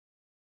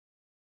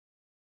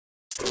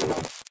Hey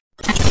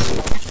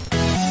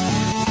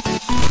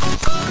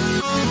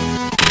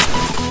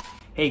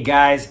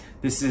guys,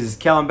 this is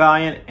Kelin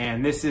Balian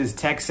and this is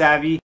Tech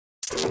Savvy.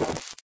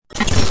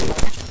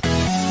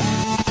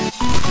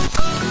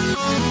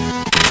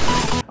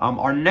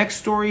 Our next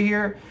story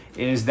here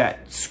is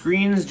that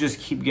screens just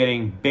keep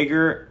getting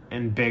bigger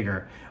and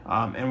bigger.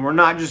 And we're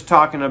not just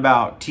talking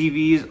about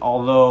TVs,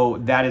 although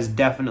that is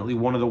definitely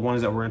one of the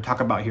ones that we're going to talk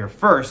about here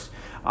first.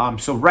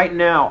 So right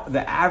now,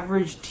 the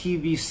average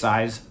TV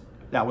size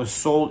that was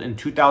sold in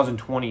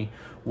 2020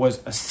 was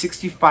a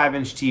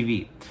 65-inch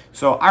TV.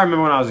 So I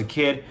remember when I was a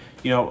kid,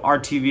 you know, our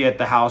TV at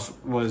the house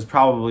was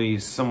probably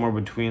somewhere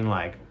between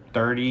like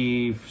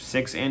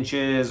 36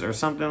 inches or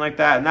something like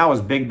that, and that was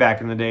big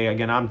back in the day.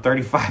 Again, I'm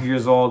 35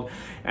 years old,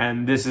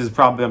 and this is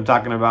probably, I'm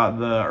talking about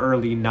the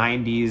early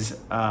 90s,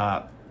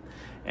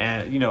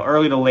 and you know,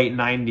 early to late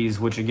 90s,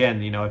 which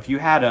again, you know, if you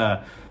had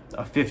a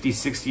 50,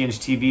 60-inch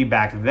TV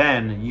back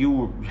then,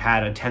 you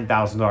had a $10,000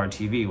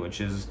 TV,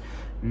 which is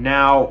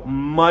now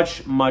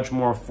much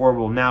more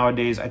affordable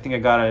nowadays. I think I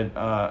got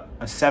a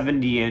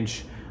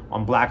 70-inch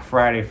on Black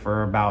Friday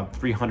for about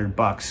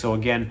 $300. So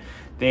again,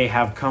 they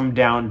have come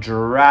down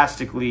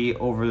drastically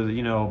over the,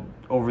 you know,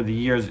 over the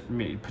years,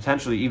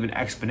 potentially even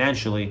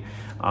exponentially.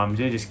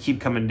 They just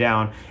keep coming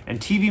down, and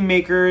TV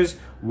makers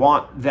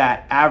want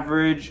that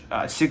average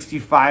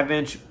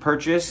 65-inch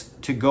purchase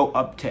to go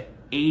up to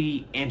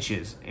 80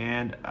 inches,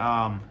 and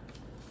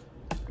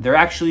they're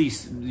actually,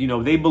 you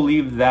know, they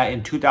believe that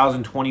in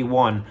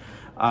 2021,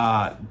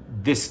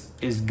 this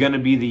is going to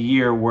be the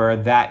year where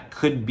that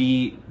could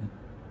be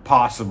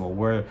possible,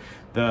 where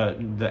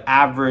the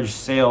average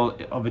sale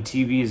of a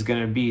TV is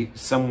going to be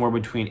somewhere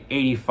between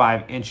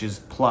 85 inches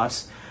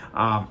plus.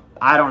 I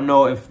don't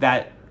know if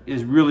that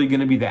is really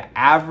going to be the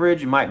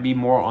average. It might be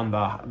more on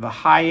the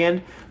high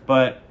end,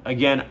 but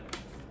again,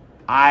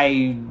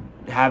 I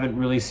haven't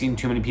really seen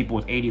too many people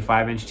with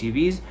 85-inch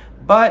TVs.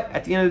 But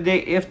at the end of the day,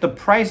 if the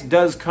price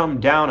does come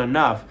down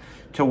enough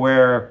to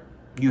where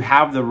you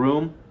have the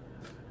room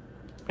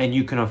and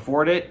you can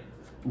afford it,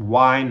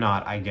 why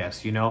not, I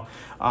guess, you know.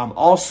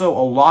 Also,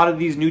 a lot of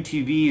these new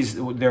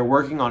TVs, they're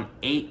working on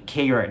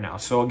 8K right now.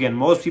 So again,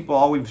 most people,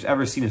 all we've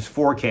ever seen is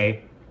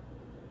 4K.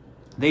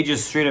 They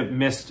just straight up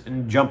missed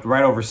and jumped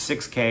right over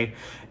 6K,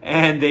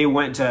 and they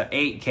went to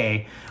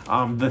 8K.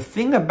 The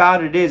thing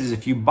about it is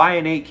if you buy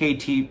an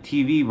 8K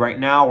TV right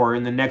now or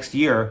in the next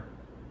year,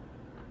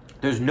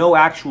 there's no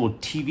actual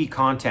TV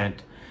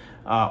content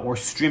or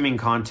streaming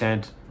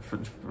content, for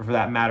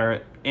that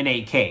matter, in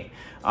 8K.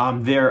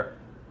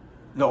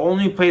 The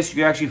only place you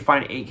can actually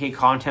find 8K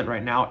content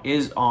right now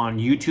is on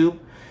YouTube.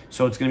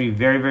 So it's going to be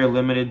very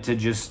limited to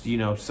just, you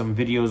know, some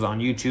videos on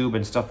YouTube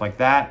and stuff like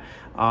that.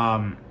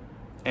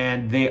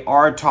 And they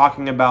are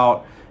talking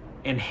about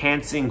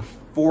enhancing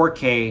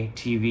 4K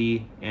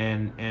TV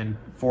and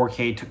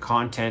 4K to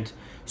content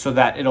so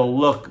that it'll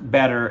look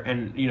better,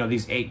 and you know,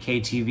 these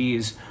 8K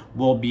TVs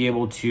will be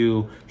able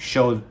to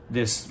show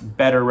this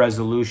better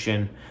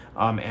resolution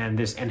and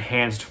this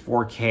enhanced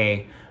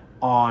 4K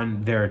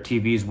on their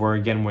TVs, where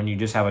again, when you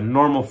just have a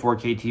normal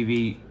 4K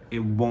TV, it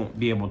won't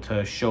be able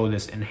to show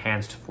this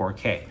enhanced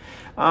 4K.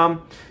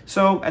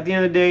 So at the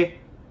end of the day,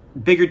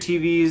 bigger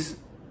TVs,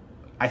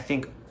 I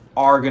think,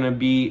 are going to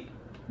be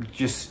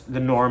just the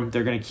norm.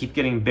 They're going to keep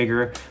getting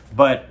bigger.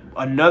 But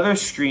another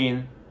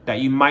screen that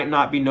you might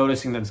not be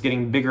noticing that's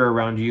getting bigger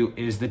around you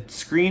is the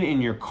screen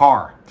in your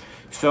car.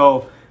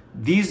 So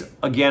these,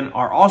 again,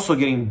 are also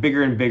getting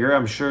bigger and bigger.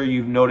 I'm sure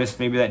you've noticed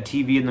maybe that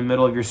TV in the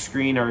middle of your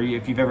screen, or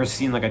if you've ever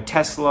seen like a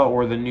Tesla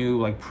or the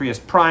new like Prius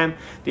Prime,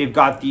 they've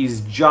got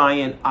these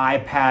giant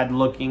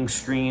iPad-looking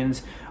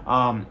screens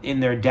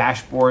in their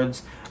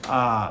dashboards.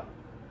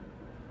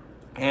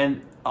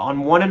 And on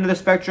one end of the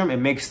spectrum, it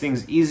makes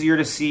things easier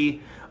to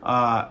see.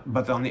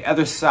 But on the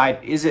other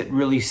side, is it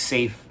really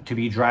safe to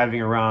be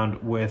driving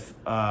around with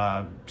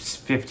a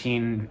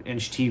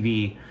 15-inch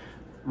TV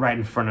right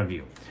in front of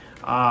you?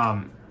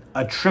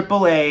 A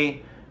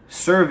AAA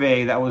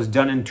survey that was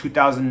done in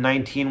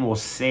 2019 will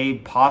say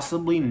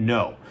possibly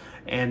no.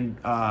 And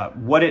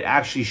what it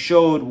actually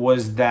showed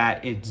was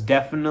that it's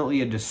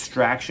definitely a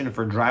distraction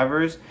for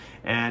drivers,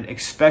 and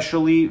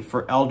especially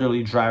for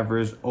elderly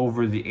drivers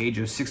over the age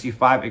of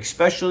 65,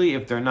 especially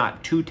if they're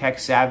not too tech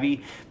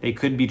savvy. They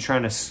could be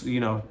trying to, you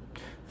know,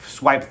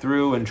 swipe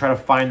through and try to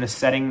find the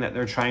setting that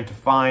they're trying to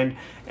find,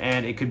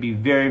 and it could be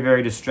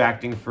very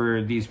distracting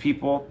for these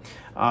people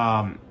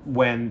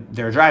when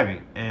they're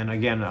driving. And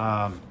again,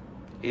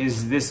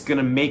 is this going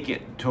to make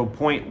it to a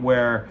point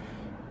where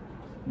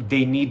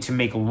they need to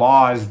make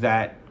laws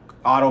that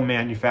auto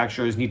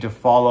manufacturers need to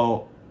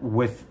follow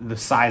with the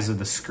size of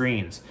the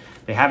screens?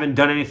 They haven't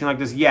done anything like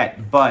this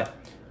yet, but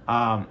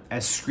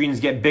as screens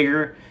get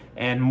bigger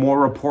and more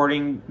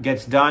reporting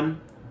gets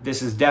done,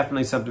 this is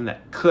definitely something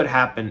that could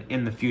happen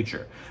in the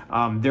future.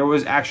 There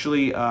was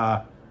actually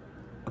a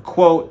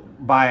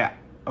quote by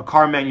a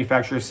car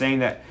manufacturer saying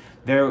that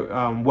they're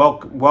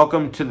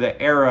welcome to the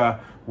era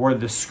where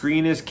the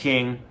screen is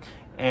king,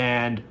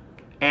 and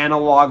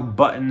analog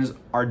buttons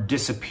are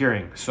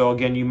disappearing. So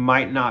again, you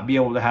might not be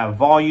able to have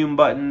volume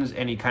buttons,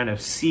 any kind of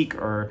seek,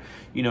 or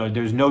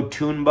there's no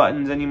tune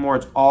buttons anymore.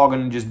 It's all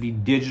going to just be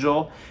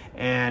digital,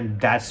 and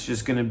that's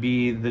just going to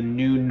be the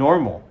new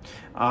normal.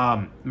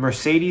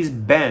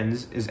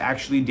 Mercedes-Benz is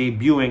actually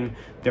debuting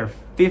their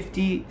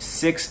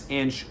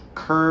 56-inch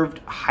curved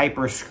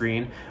hyper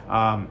screen.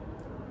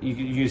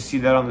 You see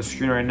that on the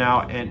screen right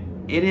now,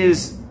 and it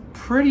is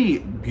pretty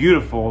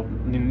beautiful,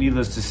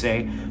 needless to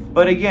say.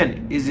 But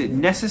again, is it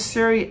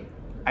necessary?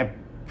 I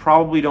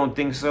probably don't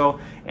think so.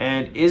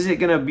 And is it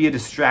going to be a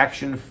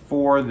distraction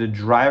for the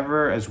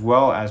driver as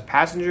well as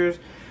passengers?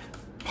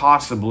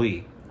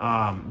 Possibly.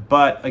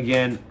 But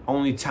again,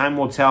 only time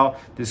will tell.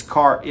 This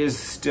car is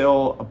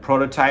still a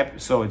prototype,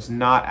 so it's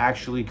not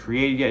actually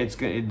created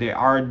yet. They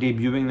are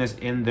debuting this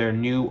in their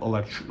new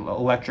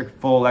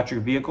full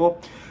electric vehicle.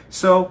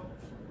 So,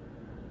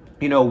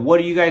 what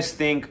do you guys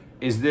think?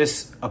 Is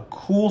this a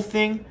cool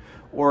thing,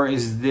 or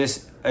is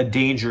this a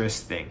dangerous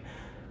thing?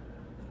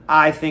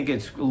 I think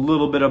it's a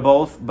little bit of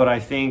both, but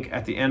I think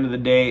at the end of the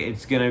day,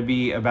 it's going to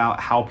be about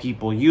how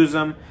people use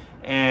them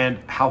and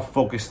how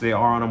focused they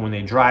are on them when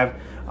they drive.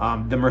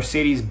 The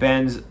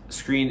Mercedes-Benz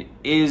screen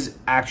is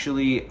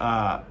actually,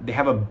 they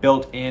have a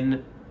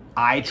built-in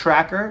eye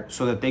tracker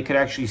so that they could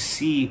actually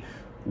see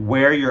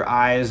where your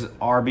eyes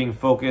are being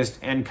focused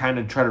and kind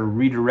of try to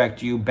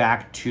redirect you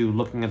back to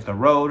looking at the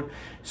road.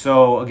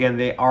 So again,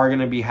 they are going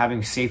to be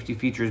having safety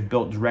features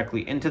built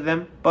directly into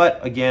them.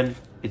 But again,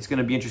 it's going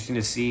to be interesting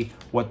to see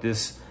what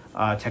this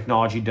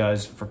technology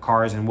does for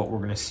cars and what we're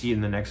going to see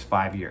in the next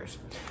 5 years.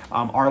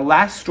 Our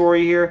last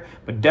story here,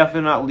 but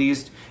definitely not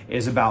least,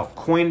 is about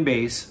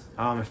Coinbase.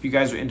 If you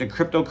guys are into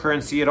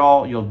cryptocurrency at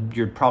all,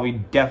 you're probably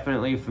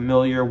definitely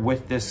familiar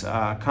with this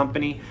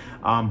company.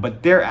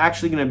 But they're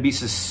actually going to be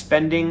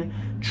suspending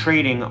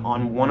trading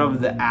on one of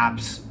the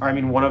apps, or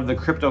one of the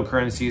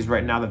cryptocurrencies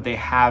right now that they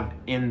have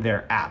in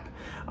their app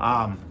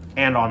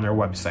and on their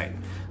website.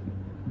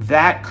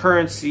 That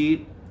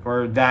currency,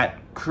 or that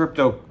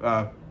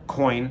crypto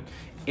coin,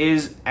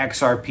 is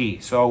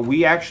XRP. So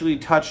we actually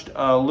touched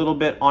a little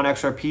bit on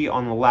XRP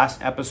on the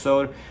last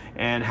episode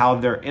and how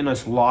they're in a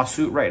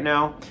lawsuit right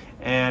now,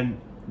 and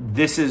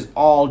this is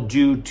all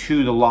due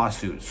to the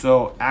lawsuit.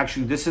 So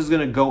actually this is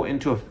going to go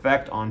into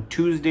effect on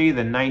Tuesday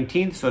the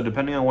 19th. So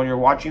depending on when you're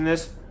watching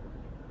this,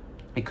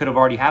 it could have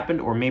already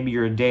happened, or maybe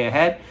you're a day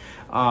ahead.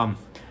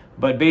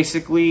 But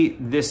basically,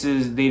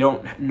 they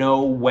don't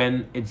know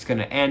when it's going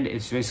to end.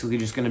 It's basically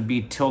just going to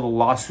be till the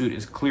lawsuit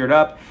is cleared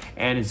up,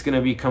 and it's going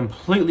to be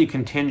completely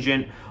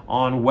contingent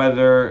on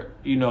whether,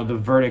 the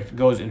verdict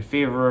goes in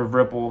favor of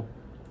Ripple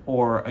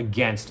or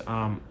against.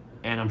 And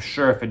I'm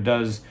sure if it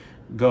does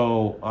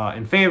go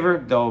in favor,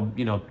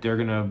 they're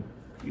going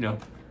to,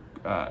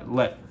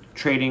 let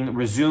trading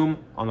resume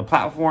on the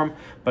platform.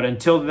 But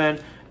until then,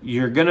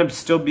 you're going to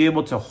still be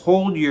able to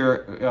hold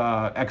your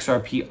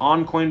XRP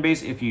on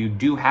Coinbase if you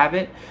do have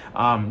it.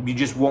 You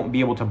just won't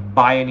be able to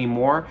buy any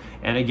more.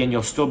 And again,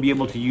 you'll still be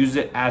able to use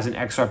it as an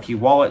XRP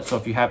wallet. So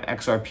if you have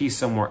XRP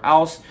somewhere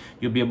else,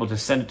 you'll be able to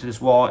send it to this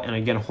wallet and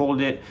again,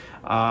 hold it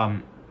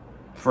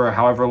for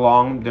however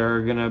long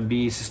they're going to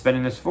be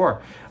suspending this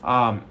for.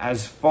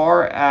 As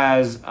far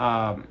as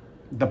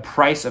the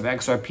price of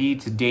XRP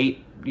to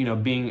date,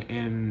 being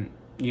in,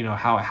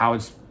 how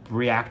it's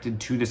reacted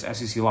to this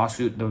SEC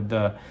lawsuit,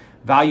 the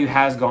value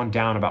has gone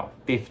down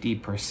about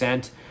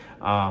 50%,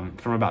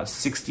 from about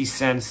 60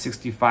 cents,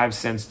 65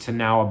 cents to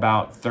now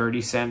about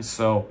 30 cents.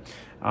 So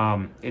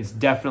it's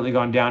definitely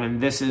gone down. And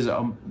this is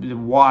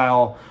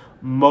while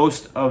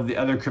most of the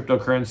other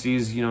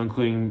cryptocurrencies,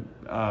 including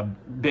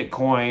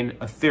Bitcoin,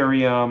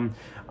 Ethereum,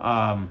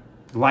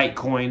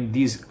 Litecoin,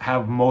 these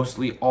have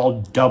mostly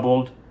all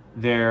doubled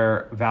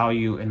their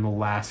value in the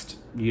last,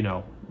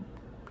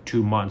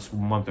 2 months,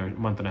 month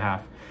and a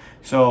half.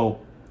 So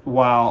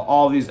while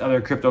all these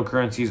other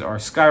cryptocurrencies are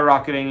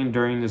skyrocketing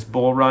during this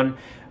bull run,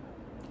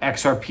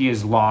 XRP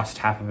has lost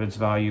half of its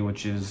value,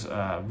 which is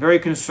very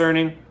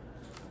concerning.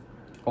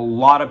 A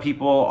lot of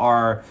people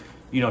are,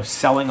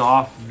 selling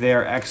off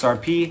their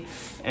XRP,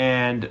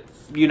 and,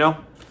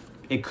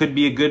 it could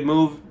be a good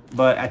move.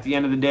 But at the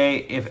end of the day,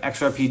 if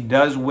XRP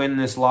does win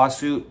this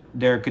lawsuit,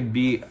 there could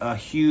be a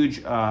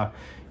huge,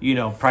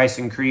 price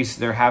increase.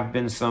 There have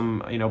been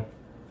some,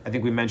 I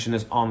think we mentioned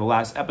this on the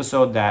last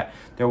episode, that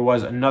there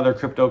was another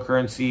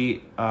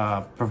cryptocurrency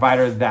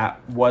provider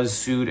that was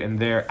sued,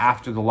 and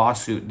after the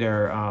lawsuit,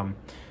 their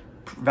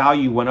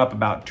value went up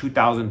about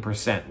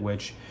 2,000%,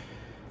 which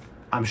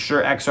I'm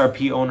sure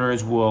XRP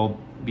owners will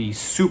be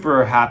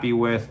super happy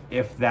with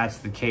if that's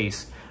the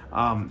case.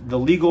 The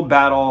legal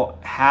battle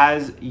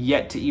has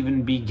yet to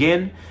even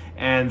begin,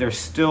 and they're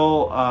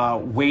still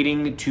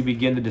waiting to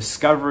begin the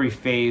discovery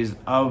phase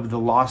of the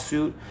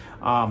lawsuit.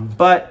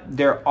 But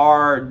there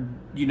are,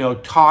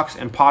 talks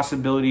and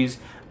possibilities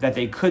that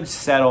they could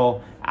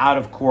settle out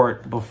of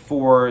court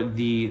before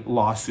the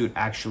lawsuit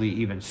actually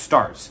even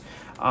starts.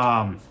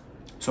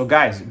 So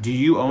guys, do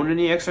you own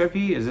any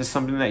XRP? Is this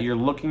something that you're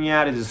looking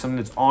at? Is this something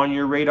that's on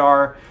your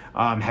radar?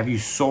 Have you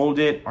sold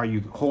it? Are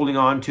you holding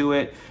on to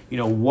it? You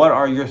know, what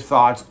are your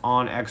thoughts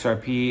on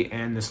XRP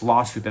and this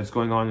lawsuit that's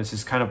going on? This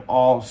is kind of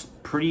all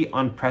pretty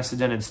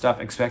unprecedented stuff,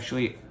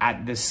 especially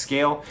at this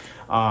scale.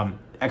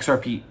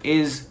 XRP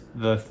is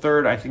the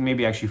third, I think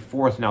maybe actually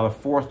fourth now, the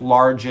fourth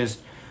largest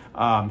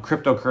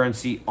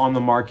cryptocurrency on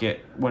the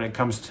market when it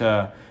comes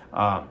to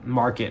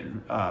market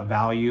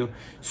value,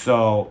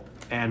 so,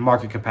 and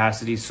market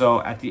capacity.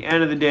 So at the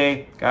end of the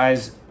day,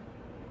 guys,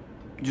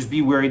 just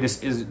be wary.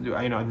 This is,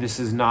 you know,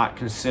 this is not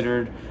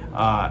considered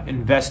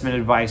investment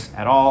advice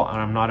at all, and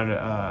I'm not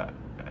a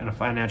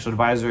financial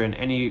advisor in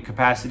any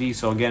capacity.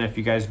 So again, if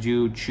you guys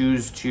do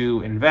choose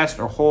to invest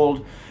or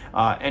hold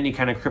any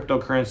kind of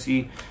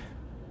cryptocurrency,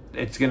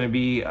 it's going to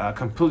be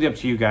completely up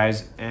to you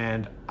guys,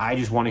 and I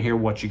just want to hear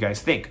what you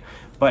guys think.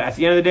 But at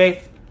the end of the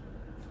day,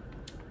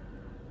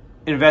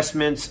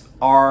 investments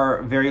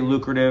are very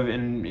lucrative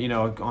in, you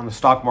know, on the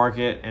stock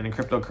market and in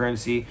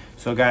cryptocurrency.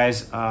 So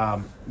guys,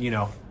 you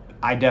know,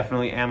 I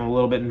definitely am a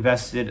little bit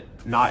invested,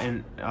 not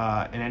in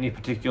any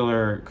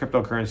particular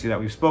cryptocurrency that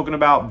we've spoken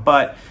about,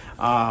 but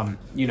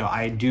you know,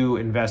 I do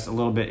invest a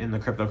little bit in the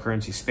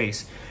cryptocurrency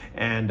space,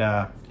 and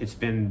it's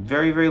been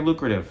very, very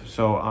lucrative.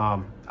 So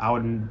I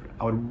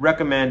would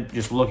recommend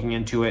just looking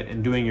into it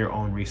and doing your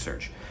own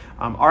research.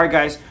 All right,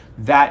 guys,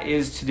 that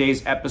is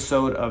today's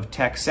episode of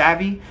Tech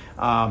Savvy.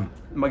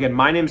 Again,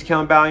 my name is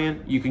Kelin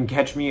Balian. You can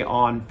catch me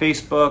on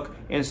Facebook,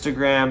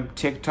 Instagram,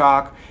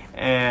 TikTok,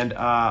 and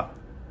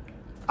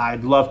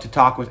I'd love to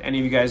talk with any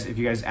of you guys. If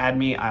you guys add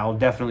me, I'll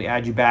definitely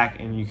add you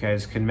back, and you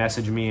guys can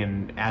message me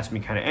and ask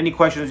me kind of any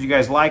questions you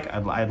guys like.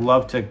 I'd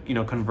love to, you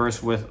know,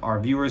 converse with our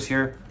viewers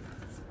here.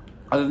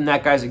 Other than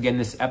that, guys, again,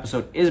 this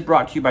episode is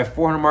brought to you by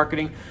 400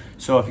 Marketing.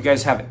 So if you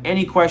guys have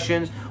any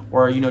questions,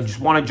 or, you know,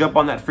 just want to jump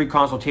on that free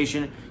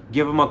consultation,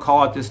 give them a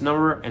call at this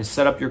number and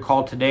set up your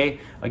call today.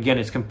 Again,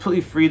 it's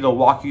completely free. They'll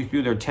walk you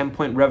through their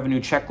 10-point revenue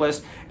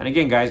checklist. And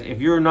again, guys,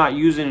 if you're not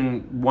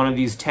using one of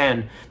these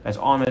 10 that's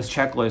on this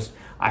checklist,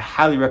 I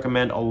highly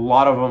recommend. A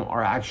lot of them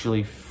are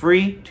actually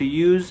free to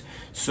use.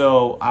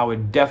 So I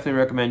would definitely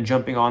recommend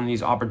jumping on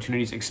these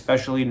opportunities,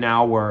 especially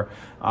now where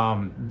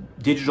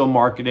digital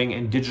marketing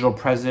and digital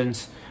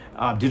presence,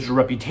 digital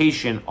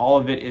reputation, all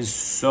of it is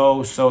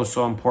so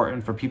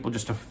important for people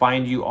just to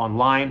find you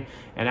online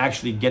and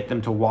actually get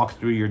them to walk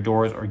through your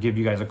doors or give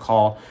you guys a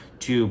call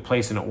to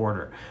place an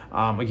order.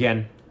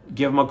 Again,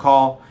 give them a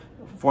call.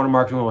 400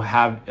 Marketing will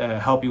have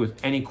help you with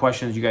any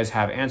questions you guys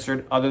have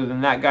answered. Other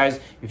than that,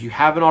 guys, if you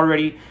haven't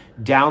already,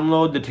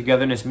 download the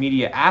Togetherness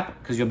Media app,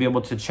 because you'll be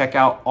able to check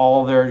out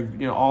all their,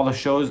 you know, all the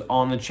shows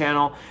on the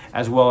channel,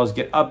 as well as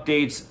get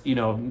updates, you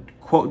know,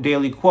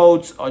 daily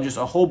quotes, or just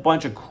a whole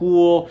bunch of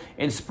cool,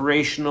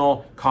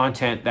 inspirational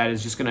content that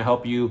is just going to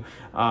help you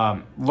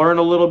learn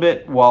a little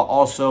bit while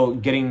also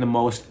getting the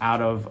most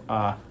out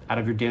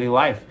of your daily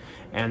life.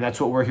 And that's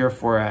what we're here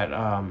for at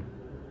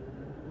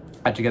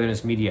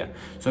Togetherness Media.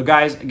 So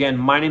guys, again,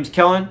 my name's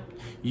Kelin.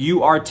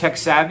 You are Tech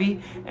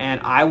Savvy, and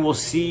I will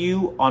see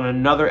you on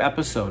another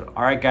episode.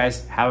 All right,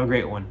 guys, have a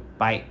great one.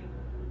 Bye.